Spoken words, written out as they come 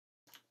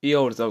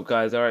Yo, what's up,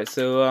 guys? Alright,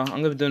 so I'm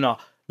gonna be doing a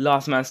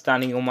last man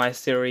standing on my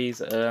series,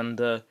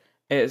 and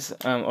it's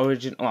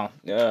origin. Well,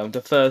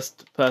 the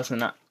first person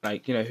that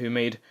who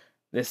made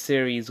this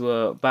series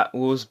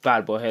was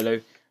Bad Boy Halo,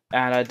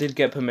 and I did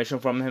get permission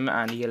from him,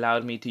 and he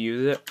allowed me to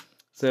use it.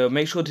 So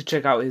make sure to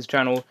check out his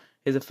channel.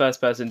 He's the first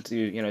person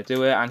to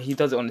do it, and he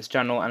does it on his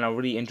channel, and I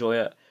really enjoy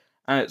it.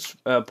 And it's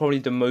probably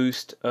the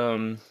most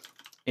you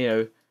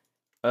know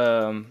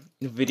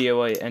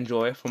video I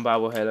enjoy from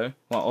Bible Halo.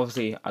 Well,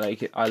 obviously I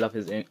like it. I love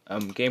his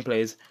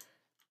gameplays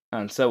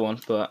and so on.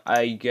 But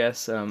I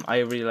guess I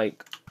really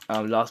like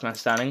Last Man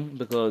Standing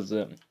because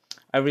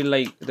I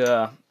really like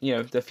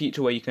the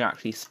feature where you can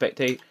actually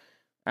spectate.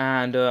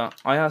 And I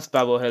asked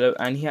Bible Hello,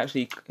 and he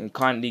actually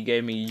kindly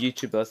gave me a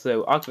YouTuber,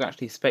 so I could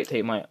actually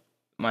spectate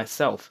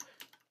myself.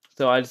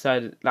 So I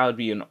decided that would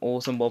be an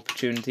awesome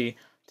opportunity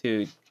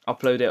to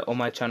upload it on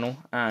my channel,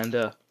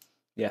 and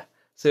yeah.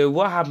 So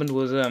what happened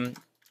was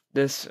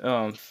this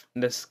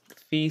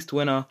feast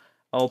winner.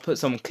 I'll put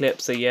some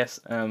clips, so yes,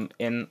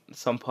 in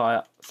some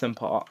part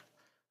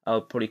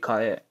I'll probably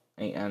cut it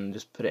and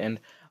just put it in.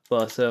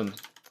 But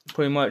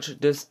pretty much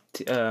this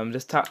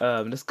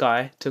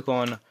guy took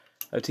on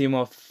a team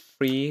of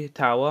 3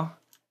 tower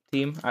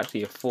team,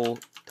 actually a 4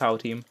 tower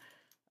team,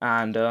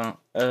 and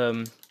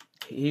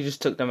he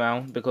just took them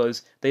out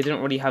because they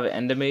didn't really have an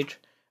ender mage,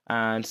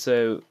 and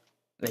so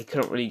they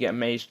couldn't really get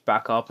maged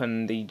back up,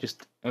 and they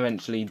just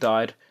eventually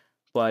died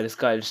by this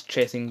guy just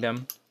chasing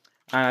them.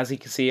 And as you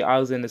can see, I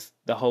was in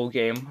the whole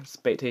game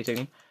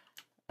spectating,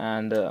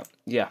 and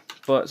yeah.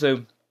 But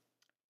so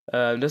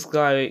this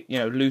guy,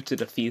 looted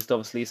the feast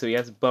obviously, so he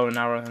has a bow and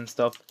arrow and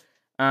stuff.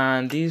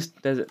 And there's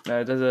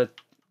a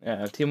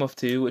team of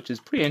 2, which is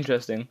pretty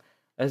interesting.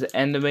 There's an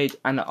ender mage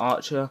and an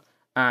archer,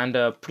 and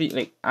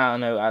pretty I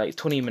don't know, at like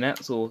 20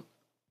 minutes or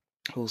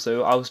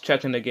so, I was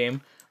checking the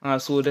game and I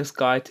saw this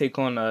guy take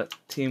on a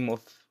team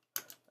of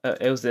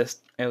it was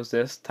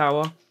this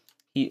tower.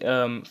 He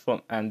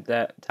from and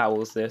that tower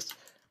was this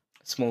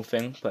small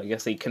thing, but I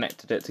guess they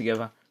connected it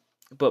together.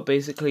 But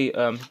basically,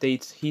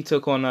 he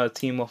took on a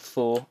team of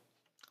 4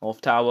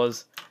 of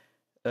towers,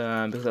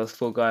 because there was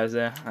 4 guys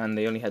there and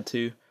they only had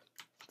 2.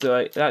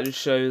 So that just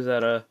shows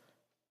that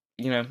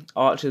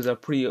archers are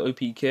pretty OP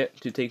kit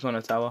to take on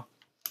a tower.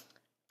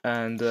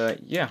 And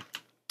yeah,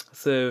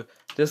 so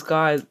this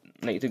guy,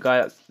 the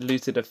guy that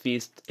looted the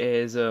feast,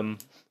 is a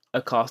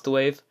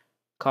castaway.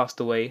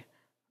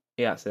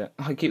 Yeah, that's it.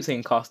 I keep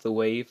saying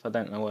castaway. I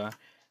don't know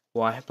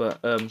why,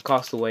 but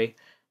castaway,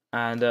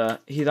 and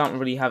he don't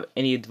really have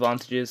any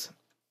advantages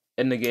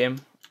in the game,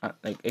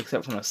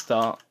 except from the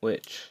start,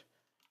 which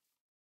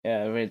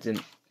really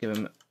didn't give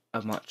him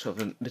much of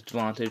an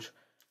advantage.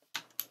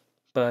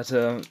 But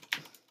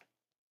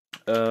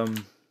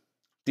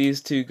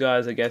these 2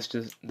 guys, I guess,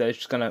 they're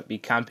just gonna be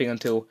camping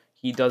until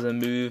he doesn't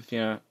move,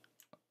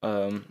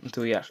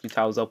 until he actually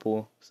towers up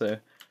or so.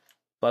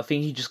 But I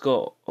think he just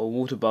got a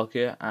water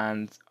bucket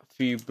and a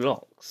few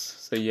blocks.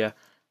 So yeah,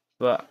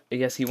 but I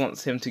guess he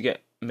wants him to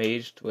get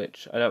maged,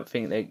 which I don't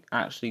think they're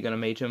actually gonna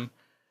mage him.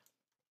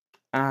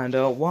 And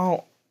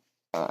while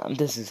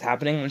this is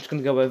happening, I'm just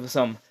gonna go over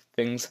some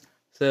things.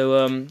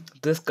 So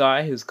this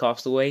guy who's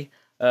castaway,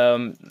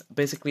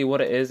 basically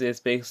what it is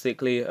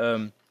basically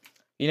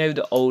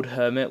the old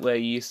hermit where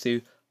you used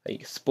to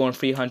spawn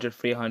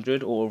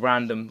 300 or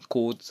random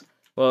chords.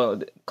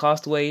 Well,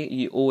 castaway,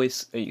 you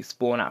always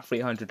spawn at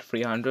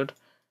 300.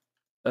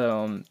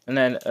 And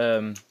then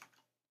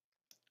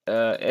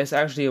it's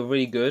actually a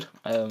really good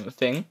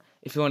thing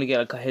if you want to get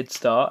like a head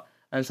start.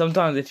 And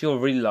sometimes if you're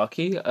really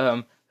lucky,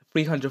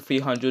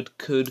 300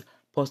 could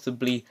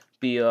possibly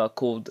be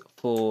called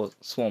for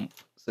swamp.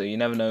 So you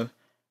never know.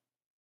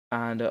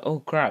 And oh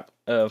crap,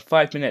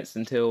 5 minutes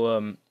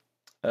until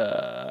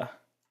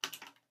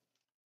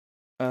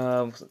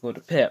what's it called,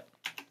 a pit.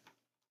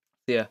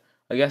 Yeah,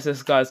 I guess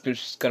this guy's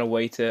just gonna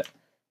wait it.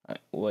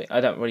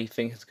 I don't really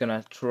think he's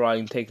gonna try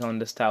and take on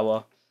this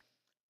tower.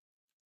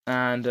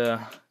 And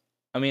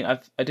I mean,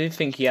 I do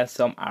think he has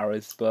some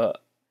arrows,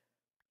 but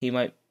he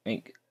might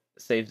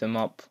save them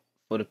up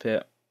for the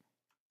pit.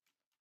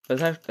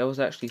 There was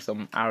actually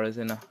some arrows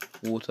in the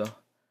water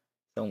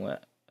somewhere.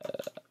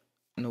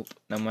 Nope,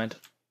 never mind.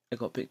 It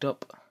got picked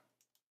up.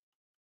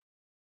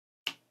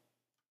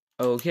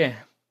 Okay,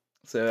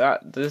 so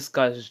this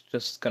guy's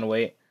just gonna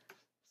wait.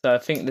 So I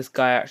think this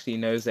guy actually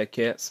knows their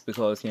kits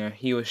because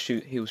he was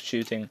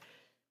shooting,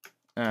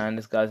 and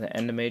this guy's an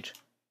ender mage.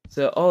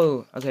 So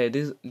okay,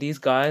 these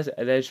guys,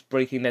 they're just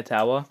breaking their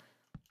tower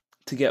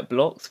to get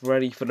blocks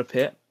ready for the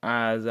pit,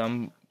 as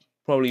I'm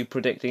probably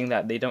predicting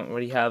that they don't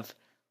really have.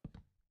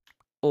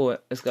 Oh,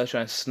 this guy's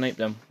trying to snipe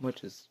them,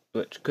 which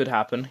could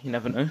happen. You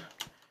never know.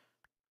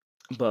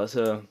 But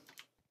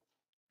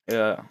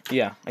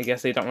yeah, I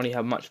guess they don't really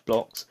have much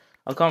blocks.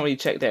 I can't really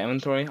check their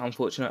inventory,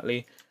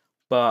 unfortunately,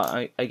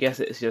 but I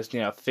guess it's just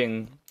a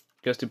thing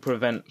just to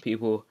prevent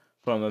people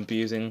from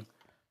abusing.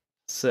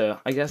 So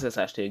I guess that's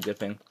actually a good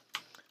thing.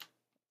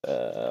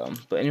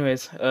 But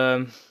anyways,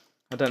 I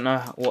don't know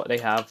what they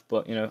have,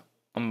 but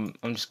I'm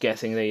just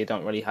guessing they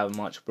don't really have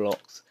much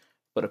blocks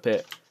for the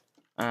pit.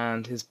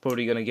 and he's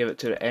probably gonna give it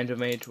to the Ender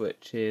Mage,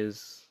 which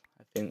is,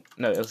 I think,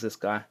 no, it was this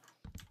guy.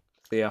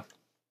 So yeah,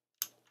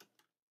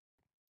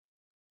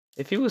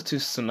 if he was to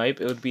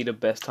snipe, it would be the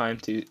best time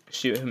to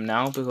shoot him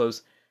now,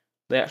 because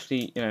they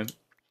actually,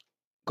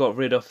 got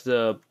rid of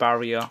the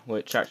barrier,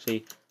 which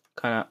actually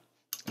kind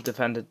of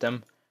defended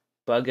them.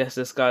 But I guess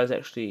this guy's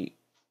actually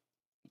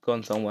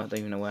gone somewhere, I don't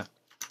even know where.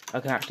 I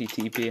can actually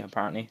TP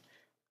apparently,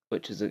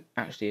 which is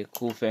actually a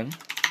cool thing.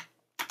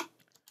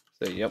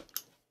 So yep.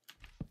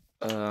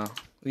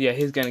 Yeah,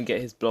 he's gonna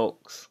get his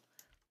blocks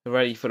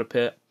ready for the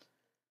pit,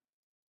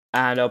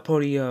 and I'll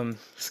probably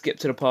skip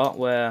to the part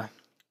where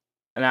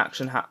an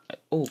action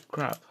oh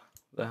crap,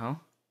 the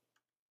hell?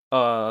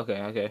 Oh,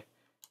 okay.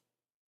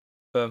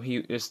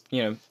 He just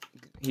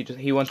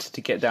he wanted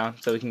to get down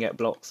so we can get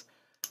blocks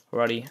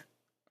ready.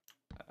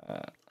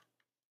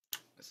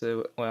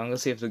 So well, I'm gonna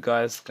see if the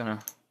guy's gonna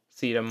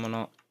see them or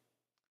not,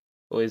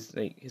 or he's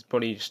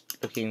probably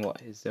just looking what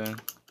he's doing.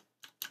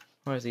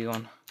 Where is he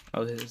gone?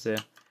 Oh, he's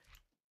there.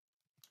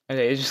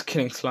 Okay, he's just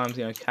killing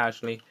slimes,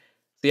 casually.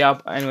 So yeah,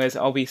 anyways,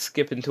 I'll be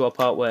skipping to a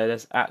part where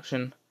there's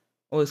action.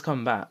 Oh, he's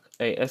coming back.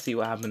 Hey, let's see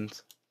what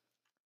happens.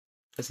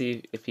 Let's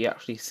see if he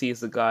actually sees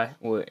the guy,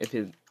 or if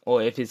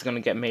he's gonna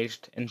get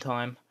maged in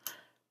time.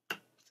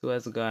 So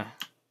where's the guy?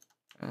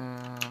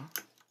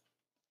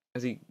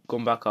 Has he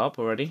gone back up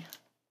already?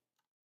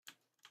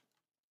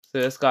 So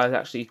this guy's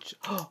actually.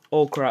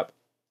 Oh crap!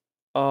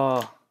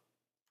 Oh,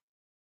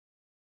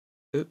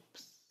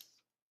 oops.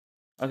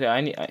 Okay,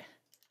 I need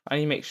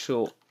to make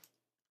sure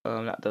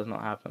that does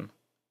not happen.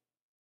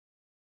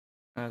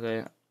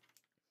 Okay.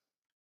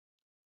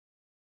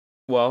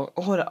 Well,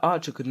 oh, the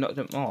archer could knock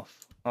them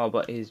off. Oh,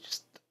 but he's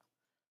just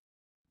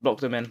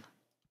blocked them in.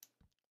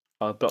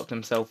 Oh, blocked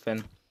himself in.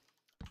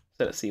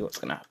 So let's see what's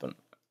gonna happen.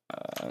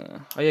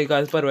 Oh yeah,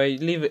 guys. By the way,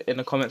 leave it in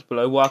the comments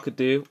below what I could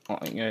do.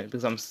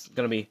 Because I'm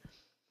gonna be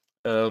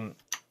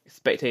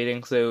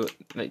spectating. So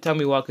like, tell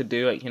me what I could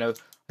do.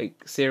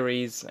 Like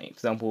series. Like for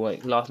example,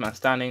 like Last Man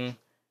Standing.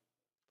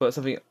 But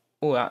something.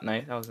 Oh,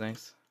 nice. That was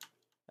nice.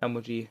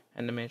 MLG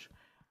Ender Mage.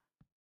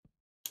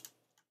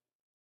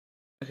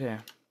 Okay.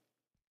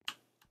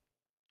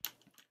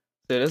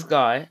 So this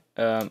guy,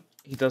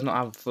 he does not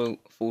have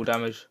full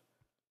damage.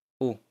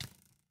 Oh,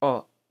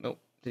 no,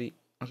 did he?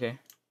 Okay.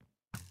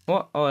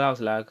 What? Oh, that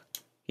was lag.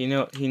 He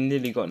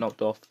nearly got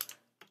knocked off.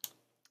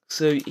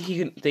 So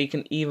they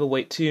can either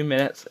wait 2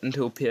 minutes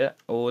until pit,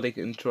 or they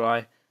can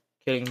try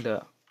killing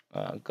the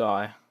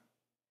guy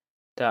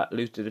that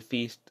looted the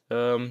feast.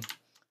 I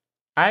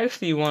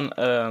actually want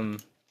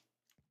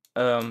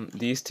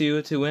these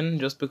two to win,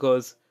 just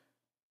because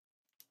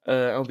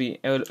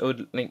it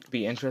would like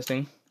be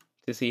interesting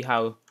to see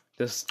how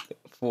this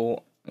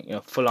full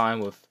line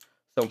with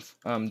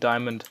some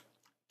diamond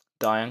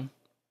dying.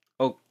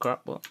 Oh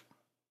crap! What?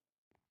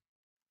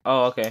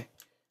 Oh, okay.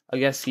 I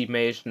guess he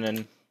maged and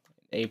then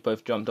they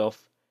both jumped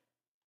off.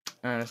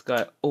 And this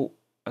guy. Oh,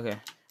 okay.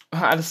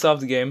 At the start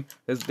of the game,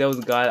 there was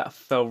a guy that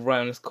fell right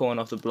on this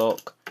corner of the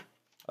block.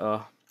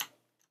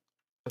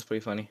 That's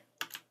pretty funny.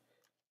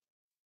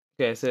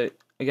 Okay, so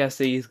I guess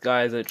these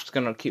guys are just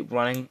gonna keep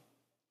running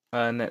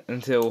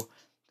until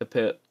the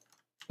pit,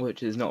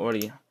 which is not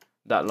really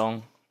that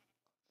long.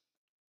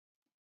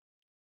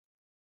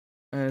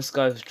 And this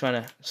guy's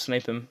trying to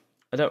snipe him.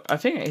 I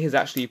think he's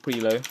actually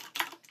pretty low.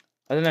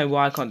 I don't know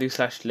why I can't do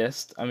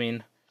 /list. I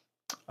mean,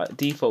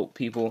 default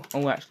people.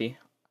 Oh, actually,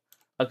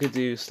 I could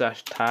do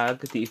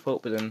 /tag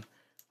default, but then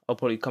I'll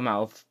probably come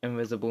out of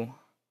invisible.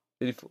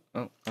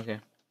 Oh, okay.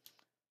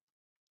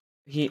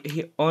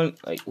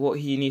 What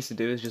he needs to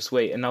do is just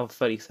wait another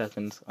 30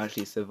 seconds.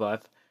 Actually,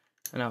 survive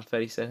another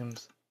 30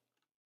 seconds.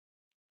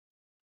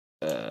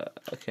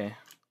 Okay.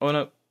 Oh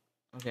no.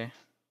 Okay.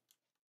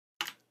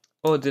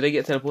 Oh, did I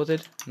get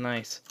teleported?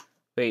 Nice.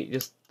 Wait,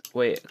 just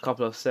wait a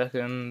couple of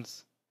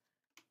seconds,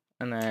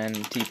 and then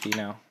TP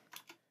now.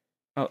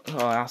 Oh,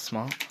 that's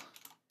smart.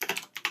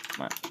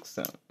 Max.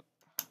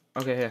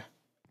 Okay, here.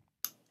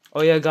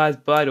 Oh yeah, guys.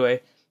 By the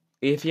way,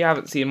 if you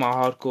haven't seen my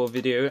hardcore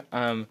video,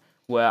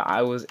 where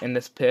I was in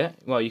this pit,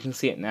 well, you can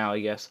see it now, I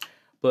guess.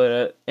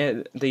 But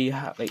they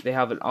have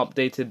an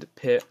updated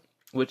pit,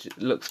 which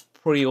looks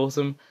pretty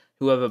awesome.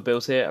 Whoever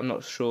built it, I'm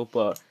not sure,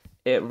 but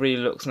it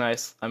really looks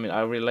nice. I mean,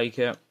 I really like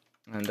it,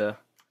 and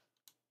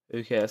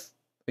who cares?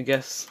 I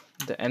guess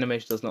the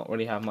animation does not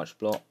really have much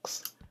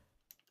blocks.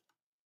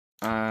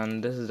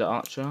 And this is the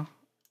archer.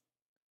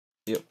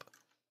 Yep.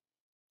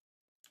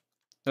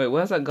 Wait,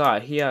 where's that guy?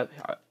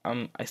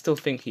 I still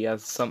think he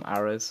has some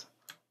arrows.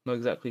 Not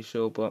exactly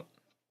sure, but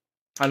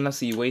unless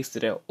he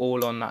wasted it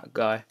all on that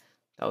guy,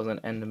 that was an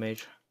Ender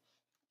Mage.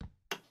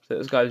 So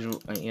this guy's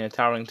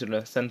towering to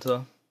the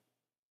center.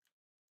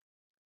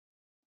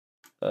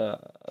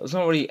 There's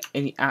not really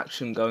any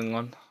action going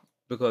on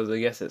because I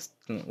guess it's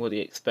what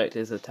you expect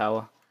is a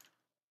tower.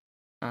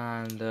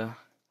 And did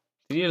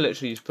you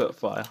literally just put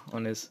fire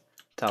on his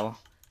tower?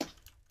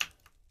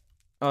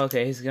 Oh,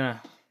 okay, he's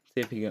gonna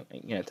see if he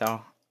can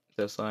tower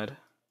to the side.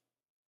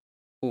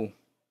 Ooh.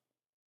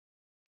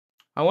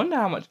 I wonder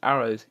how much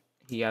arrows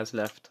he has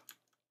left.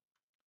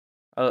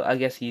 Oh, I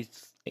guess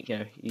he's like, you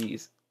know,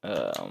 he's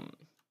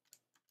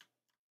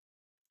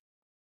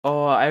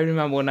oh, I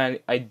remember when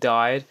I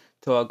died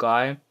to a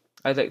guy.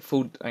 I had like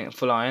full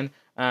iron,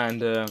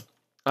 and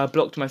I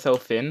blocked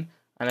myself in,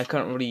 and I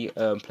couldn't really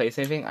place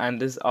anything. And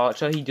this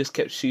archer, he just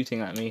kept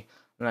shooting at me,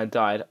 and I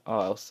died.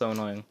 Oh, it was so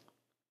annoying.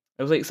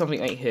 It was like something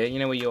like here, you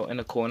know, where you're in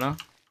a corner,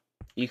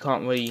 you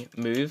can't really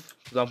move.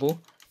 For example,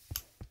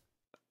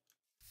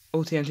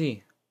 oh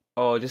TNT.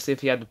 Oh, just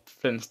if he had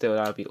flint still,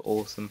 that would be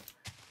awesome.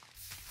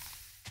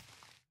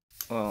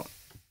 Well,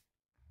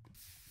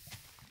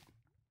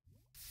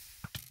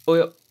 oh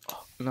yeah.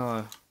 Oh,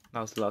 no,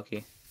 that was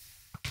lucky.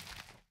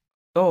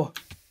 Oh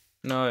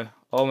no.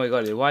 Oh my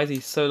god, why is he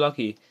so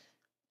lucky?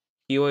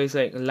 He always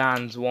like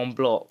lands one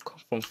block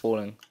from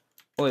falling.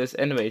 Oh, this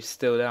enemy is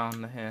still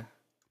down here.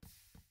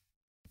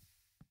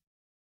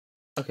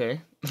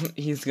 Okay,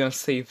 he's gonna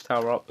save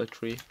tower up a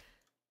tree.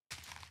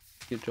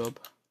 Good job.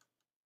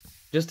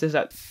 Just as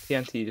that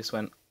TNT just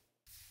went.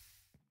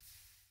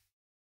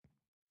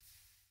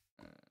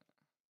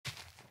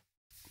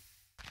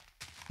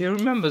 He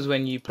remembers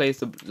when you place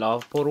the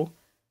lava portal,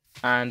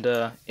 and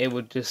it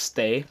would just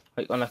stay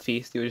like on a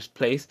feast. You would just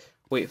place,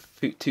 wait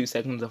for 2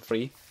 seconds of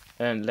free,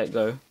 and let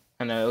go,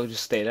 and it would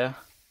just stay there.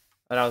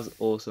 And that was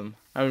awesome.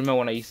 I remember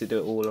when I used to do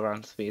it all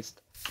around the feast.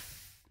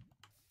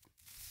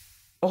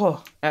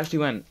 Oh, it actually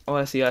went. Oh,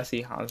 I see how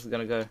this is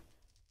gonna go.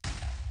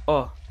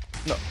 Oh,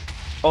 no.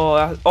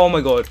 Oh, oh my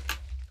god.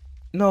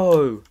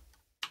 No.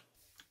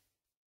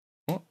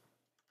 What?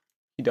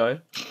 He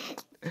died?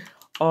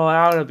 Oh,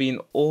 that would have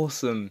been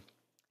awesome.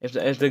 If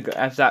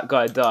that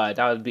guy died,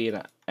 that would be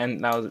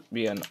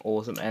an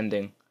awesome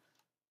ending.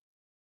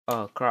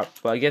 Oh crap!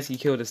 But I guess he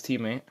killed his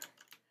teammate.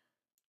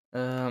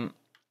 Well.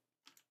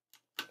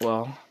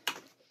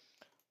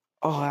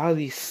 Oh, that would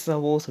be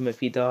so awesome if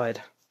he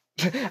died.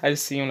 I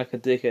just seem like a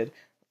dickhead.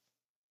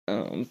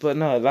 But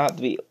no, that'd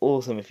be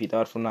awesome if he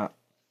died from that.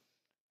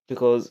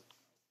 Because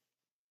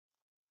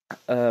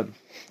I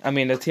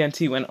mean the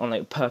TNT went on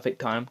like perfect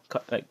time,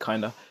 like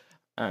kinda,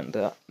 and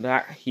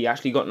that he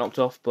actually got knocked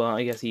off, but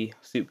I guess he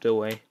souped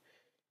away.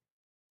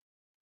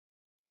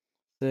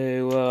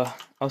 So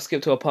I'll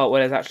skip to a part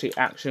where there's actually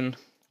action,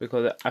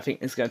 because I think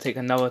it's gonna take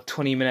another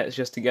 20 minutes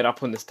just to get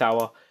up on this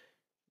tower.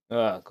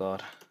 Oh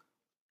god.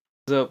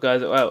 What's up,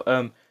 guys? Well,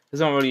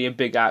 there's not really a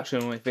big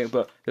action or anything,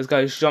 but this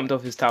guy just jumped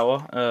off his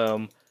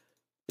tower,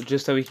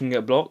 just so he can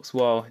get blocks,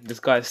 while this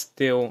guy's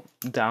still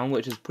down,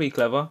 which is pretty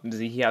clever because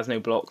he has no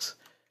blocks.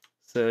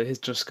 So he's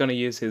just gonna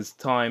use his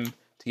time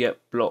to get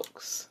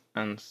blocks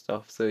and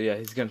stuff. So yeah,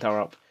 he's gonna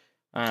tower up.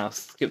 And I'll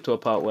skip to a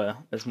part where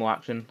there's more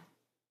action.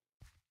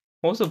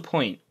 What's the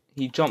point?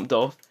 He jumped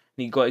off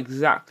and he got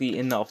exactly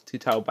enough to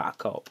tower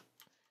back up.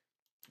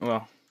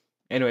 Well,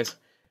 anyways,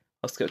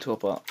 I'll skip to a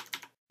part.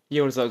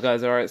 Yo, what's up,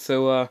 guys? Alright,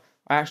 so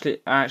I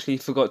actually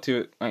forgot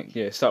to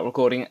start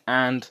recording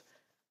and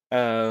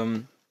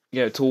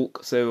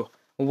talk. So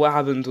what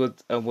happened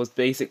was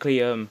basically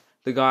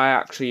the guy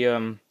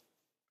actually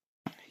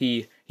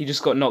he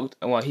just got knocked.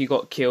 Well, he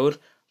got killed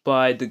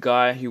by the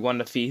guy who won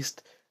the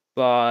feast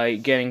by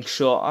getting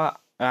shot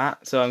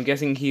at. So I'm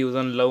guessing he was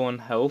on low on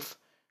health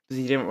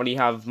because he didn't really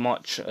have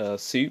much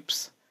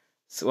soups.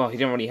 So, well, he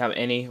didn't really have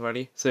any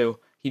really. So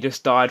he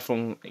just died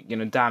from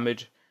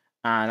damage,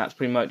 and that's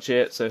pretty much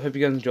it. So hope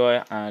you guys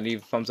enjoy and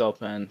leave a thumbs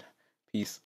up and peace.